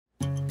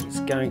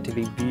going to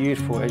be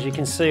beautiful. As you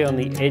can see on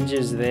the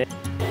edges there,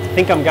 I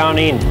think I'm going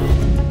in.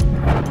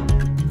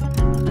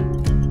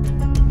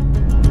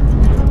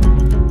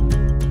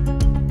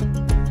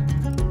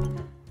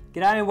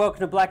 G'day and welcome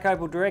to Black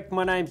Opal Direct.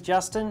 My name's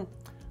Justin.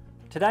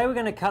 Today we're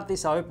going to cut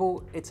this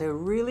opal. It's a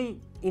really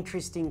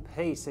interesting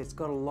piece. It's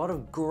got a lot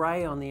of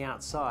grey on the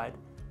outside,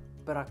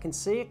 but I can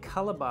see a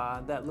colour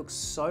bar that looks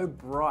so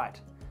bright,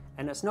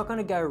 and it's not going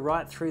to go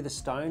right through the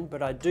stone,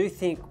 but I do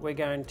think we're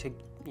going to,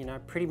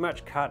 pretty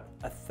much cut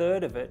a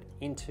third of it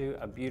into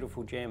a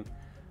beautiful gem.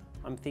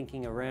 I'm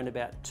thinking around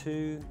about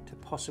 2 to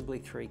possibly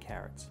 3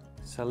 carats.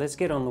 So let's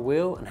get on the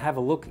wheel and have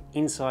a look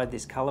inside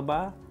this colour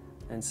bar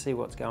and see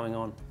what's going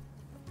on.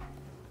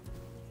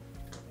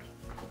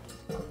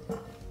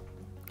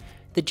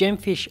 The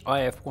Gemfish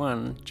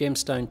IF1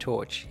 gemstone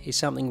torch is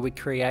something we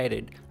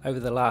created over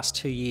the last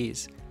 2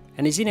 years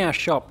and is in our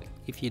shop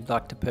if you'd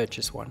like to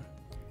purchase one.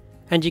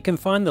 And you can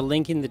find the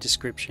link in the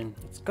description.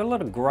 It's got a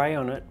lot of grey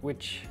on it,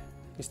 which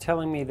is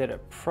telling me that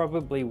it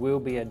probably will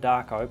be a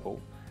dark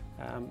opal.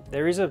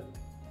 There is a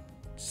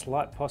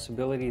slight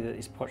possibility that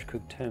this potch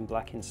could turn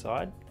black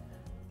inside,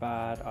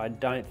 but I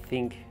don't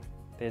think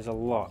there's a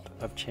lot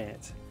of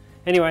chance.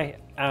 Anyway,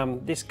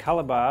 this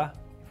colour bar,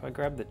 if I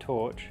grab the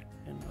torch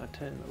and I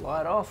turn the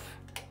light off,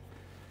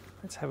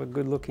 let's have a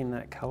good look in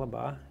that colour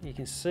bar. You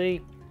can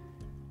see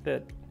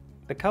that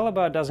the colour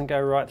bar doesn't go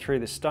right through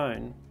the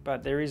stone,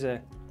 but there is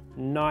a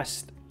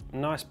nice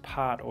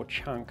part or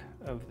chunk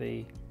of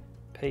the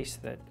piece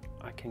that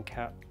I can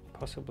cut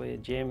possibly a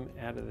gem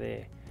out of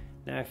there.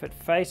 Now if it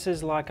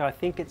faces like I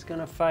think it's going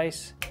to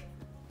face,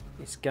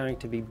 it's going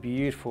to be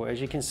beautiful.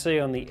 As you can see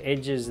on the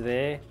edges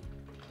there,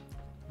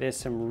 there's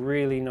some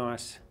really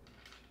nice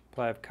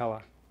play of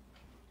colour.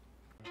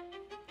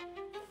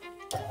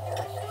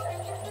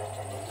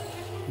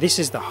 This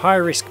is the high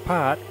risk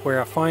part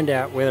where I find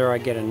out whether I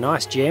get a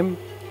nice gem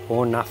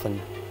or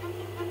nothing.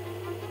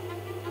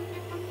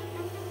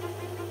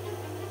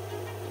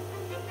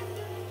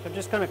 So I'm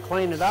just going to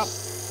clean it up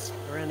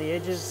around the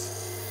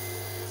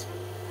edges,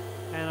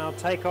 and I'll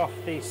take off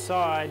the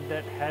side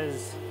that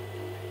has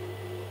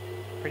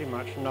pretty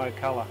much no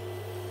colour.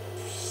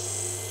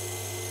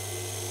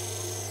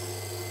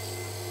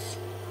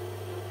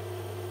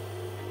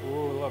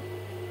 Ooh, look,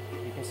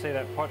 you can see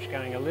that potch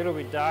going a little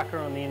bit darker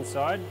on the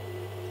inside.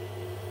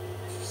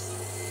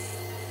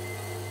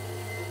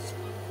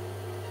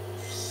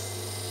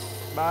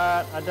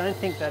 But I don't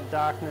think that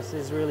darkness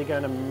is really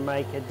going to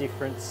make a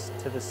difference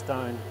to the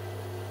stone.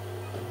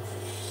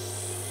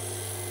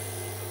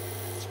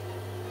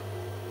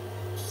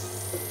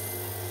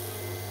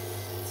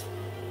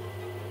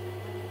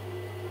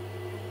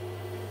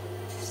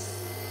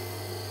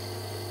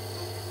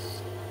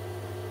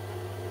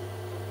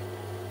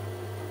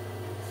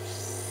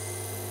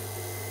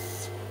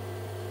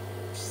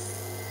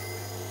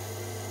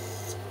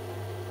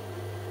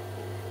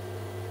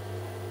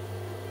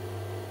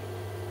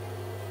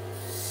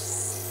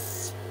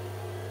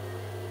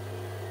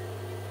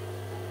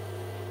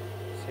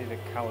 See the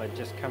colour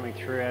just coming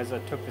through as I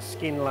took the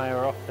skin layer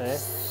off there.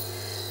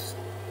 It's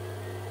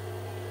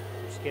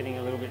getting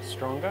a little bit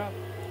stronger.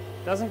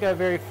 Doesn't go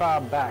very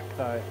far back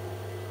though.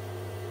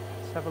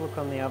 Let's have a look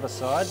on the other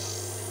side.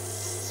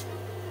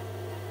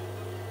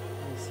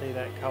 You can see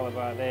that colour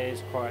bar there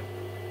is quite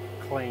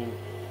clean.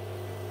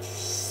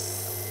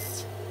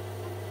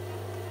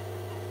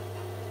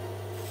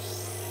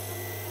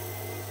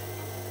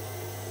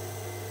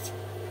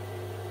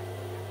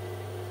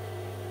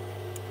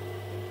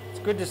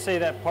 Good to see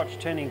that potch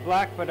turning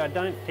black, but I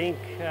don't think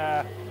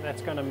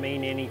that's going to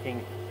mean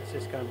anything. It's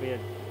just going to be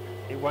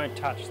it won't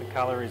touch the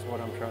colour is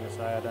what I'm trying to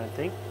say, I don't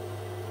think.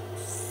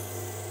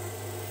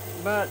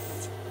 But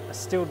I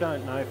still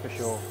don't know for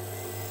sure.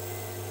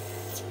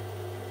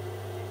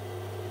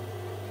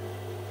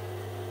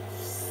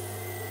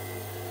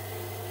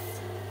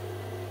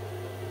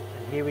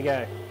 And here we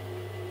go.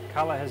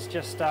 Colour has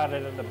just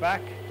started at the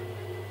back.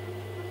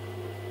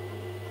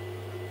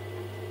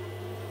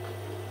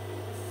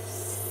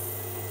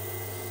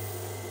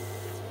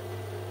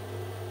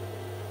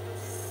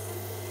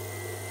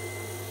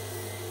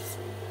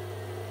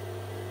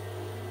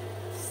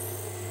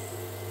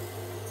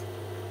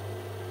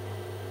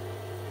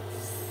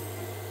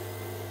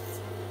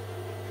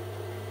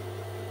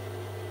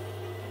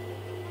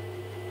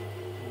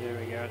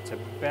 It's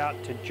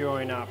about to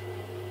join up.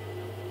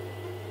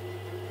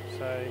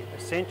 So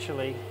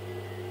essentially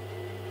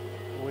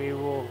we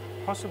will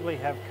possibly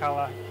have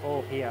colour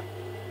all here.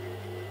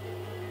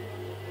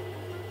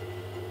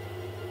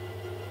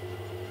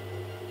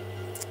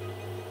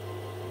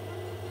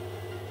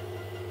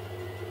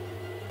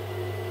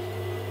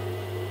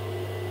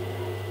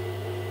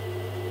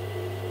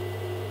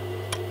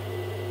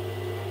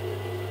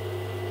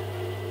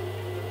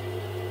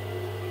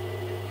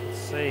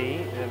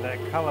 See that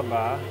colour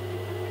bar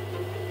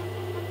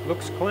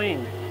looks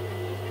clean,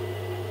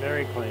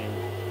 very clean.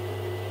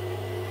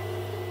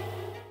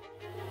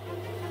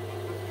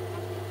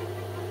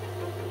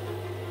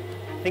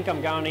 I think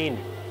I'm going in.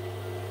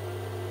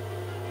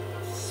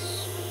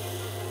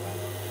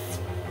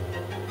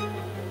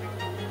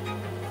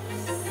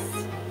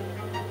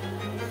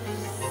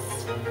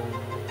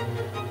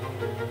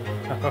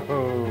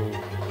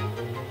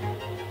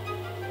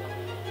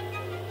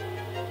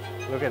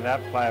 Look at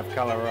that play of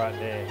colour right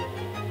there.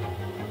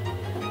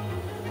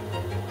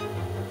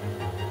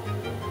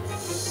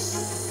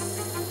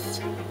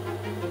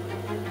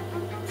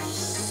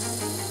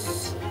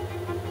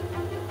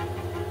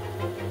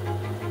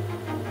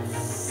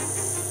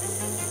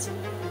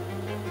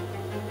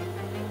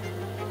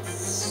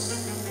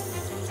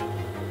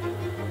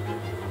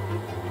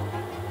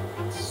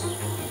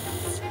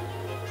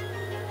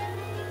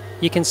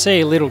 You can see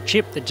a little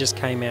chip that just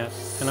came out,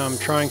 and I'm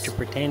trying to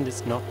pretend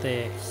it's not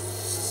there.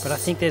 But I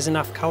think there's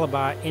enough colour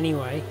bar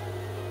anyway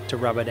to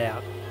rub it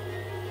out.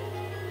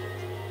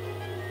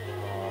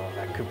 Oh,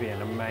 that could be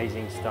an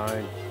amazing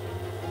stone.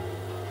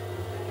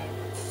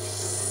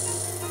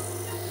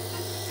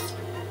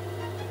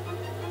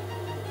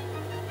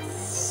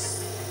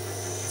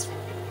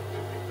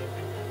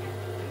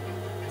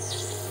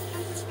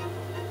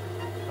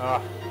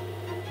 Oh,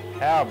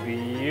 how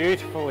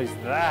beautiful is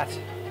that?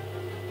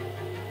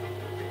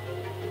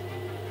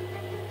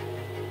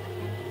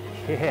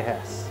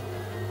 Yes.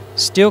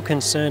 Still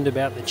concerned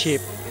about the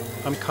chip.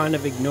 I'm kind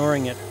of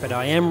ignoring it, but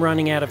I am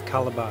running out of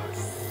colour bar,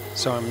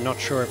 so I'm not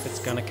sure if it's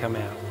going to come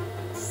out.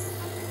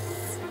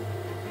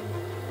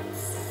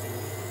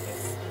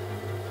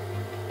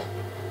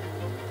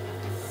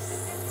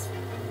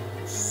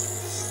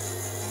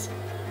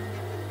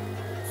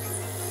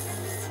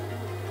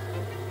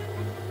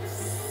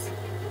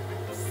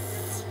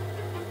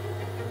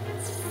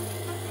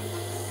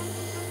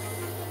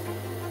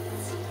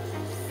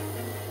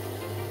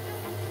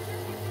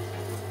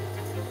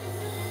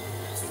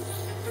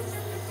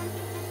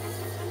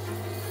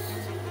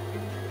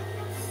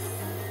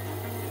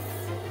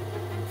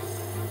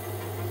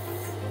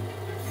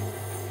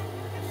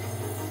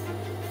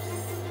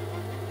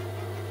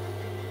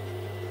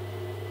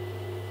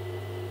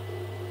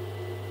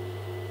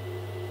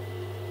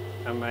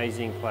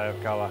 Amazing play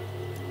of colour.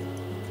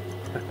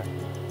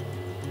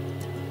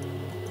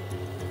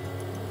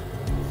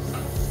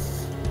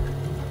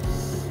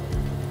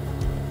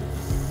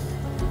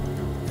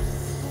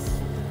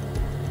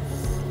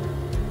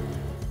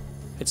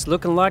 It's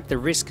looking like the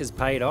risk has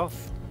paid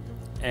off,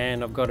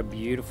 and I've got a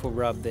beautiful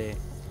rub there.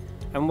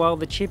 And while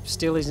the chip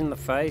still is in the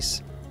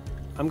face,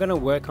 I'm going to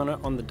work on it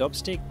on the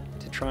dopstick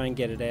to try and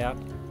get it out.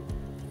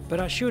 But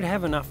I should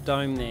have enough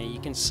dome there. You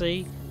can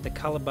see the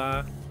colour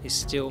bar is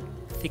still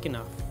thick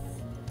enough.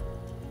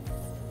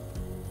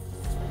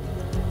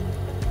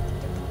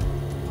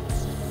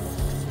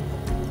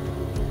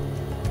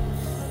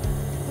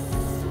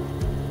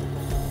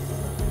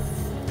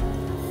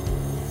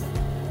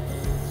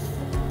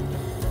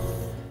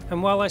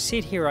 And while I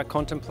sit here, I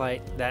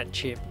contemplate that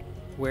chip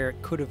where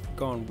it could have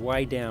gone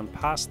way down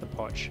past the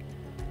potch,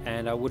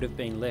 and I would have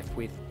been left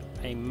with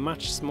a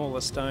much smaller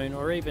stone,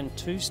 or even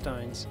 2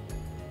 stones,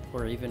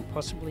 or even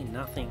possibly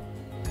nothing.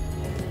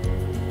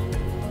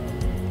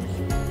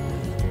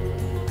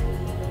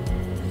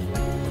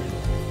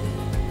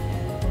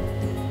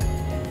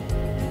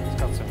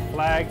 It's got some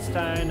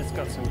flagstone, it's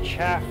got some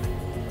chaff,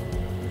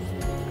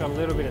 it's got a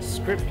little bit of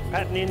script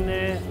pattern in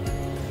there.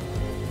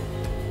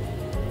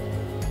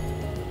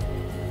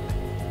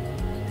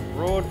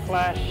 Broad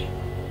flash.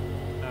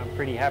 I'm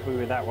pretty happy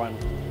with that one.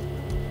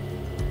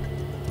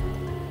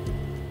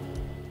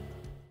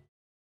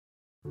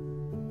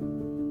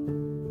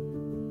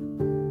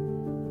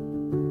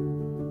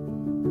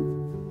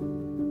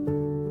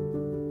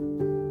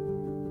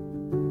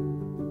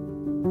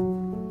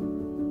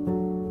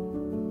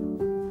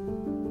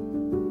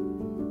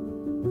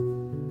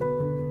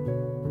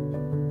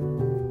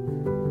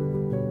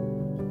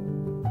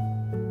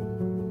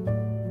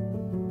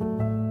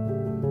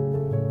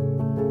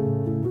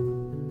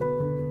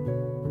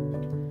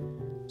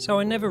 So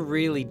I never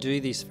really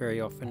do this very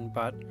often,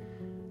 but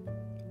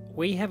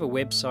we have a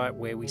website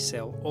where we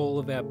sell all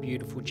of our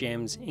beautiful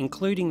gems,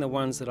 including the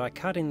ones that I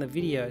cut in the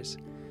videos.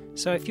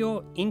 So if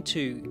you're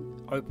into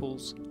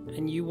opals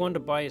and you want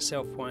to buy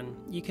yourself one,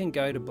 you can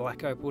go to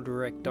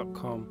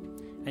blackopaldirect.com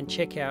and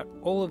check out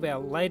all of our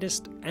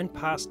latest and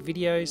past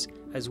videos,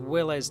 as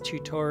well as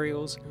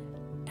tutorials,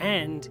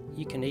 and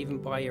you can even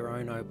buy your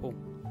own opal.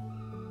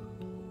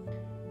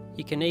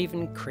 You can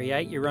even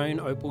create your own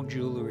opal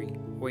jewellery,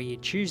 where you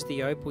choose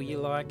the opal you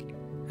like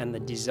and the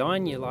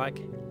design you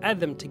like, add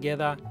them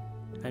together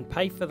and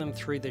pay for them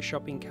through the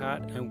shopping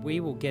cart, and we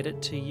will get it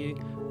to you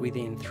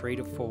within 3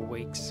 to 4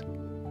 weeks.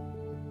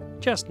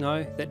 Just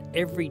know that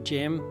every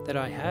gem that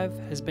I have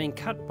has been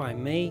cut by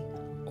me,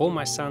 or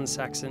my son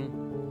Saxon,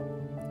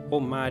 or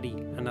Marty,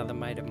 another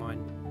mate of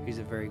mine who's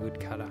a very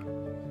good cutter.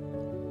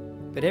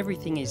 But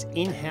everything is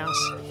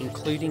in-house,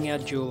 including our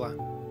jeweller.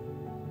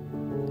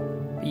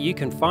 You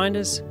can find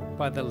us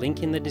by the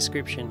link in the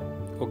description,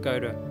 or go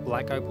to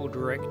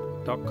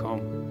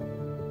blackopaldirect.com.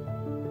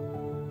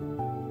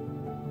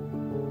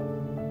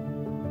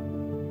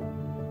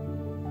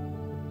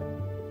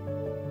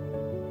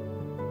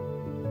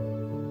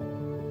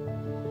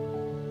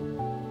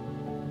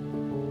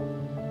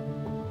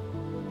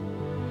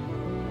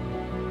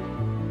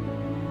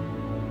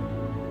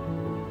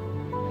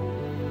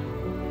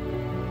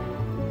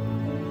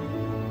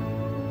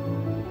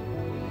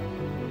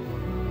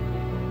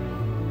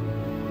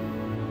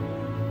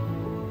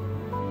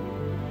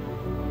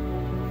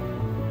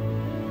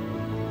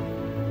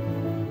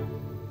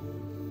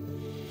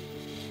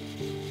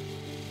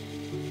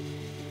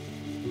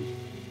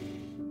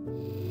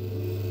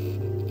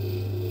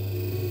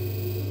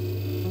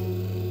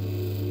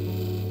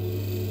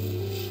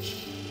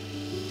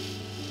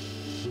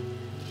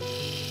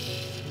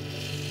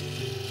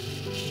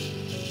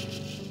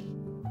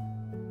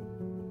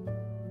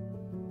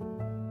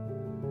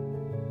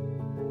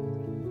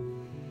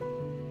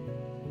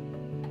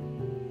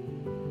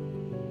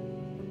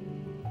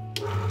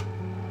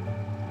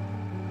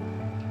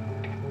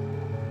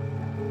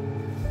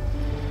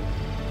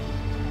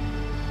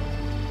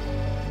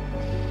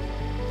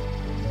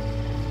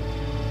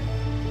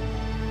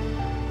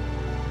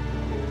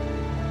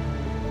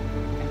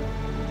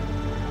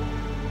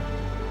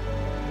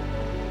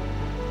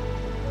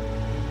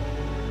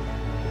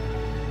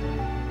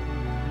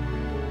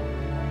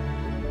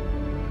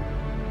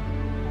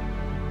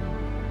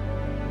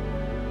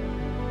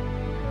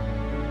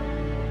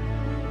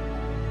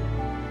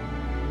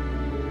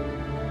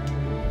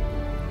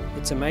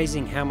 It's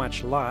amazing how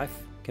much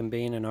life can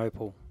be in an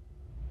opal.